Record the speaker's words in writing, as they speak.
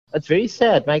It's very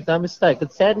sad, make no mistake.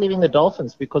 It's sad leaving the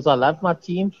Dolphins because I love my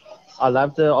team. I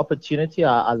love the opportunity.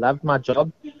 I love my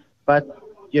job. But,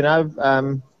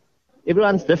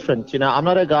 everyone's different. I'm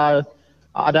not a guy,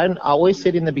 I always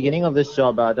said in the beginning of this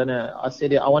job, I don't know, I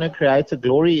said I want to create a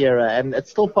glory era, and it's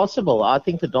still possible. I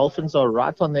think the Dolphins are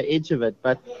right on the edge of it.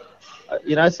 But,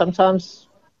 sometimes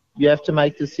you have to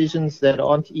make decisions that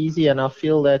aren't easy. And I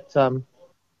feel that,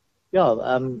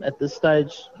 at this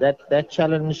stage, that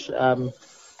challenge,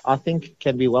 I think,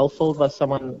 can be well filled by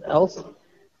someone else.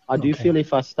 I do feel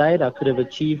if I stayed, I could have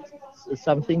achieved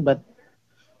something. But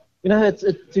it's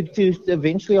to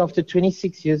eventually, after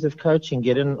 26 years of coaching,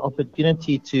 get an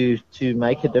opportunity to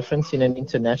make a difference in an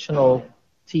international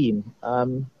team.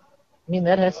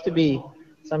 That has to be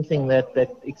something that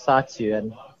excites you,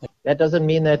 and that doesn't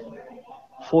mean that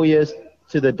 4 years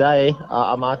to the day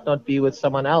I might not be with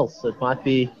someone else. It might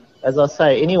be, as I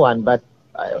say, anyone, but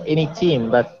any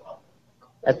team. But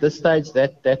at this stage,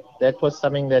 that was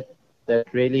something that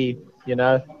really,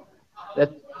 that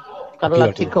kind of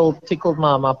like tickled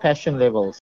my passion levels.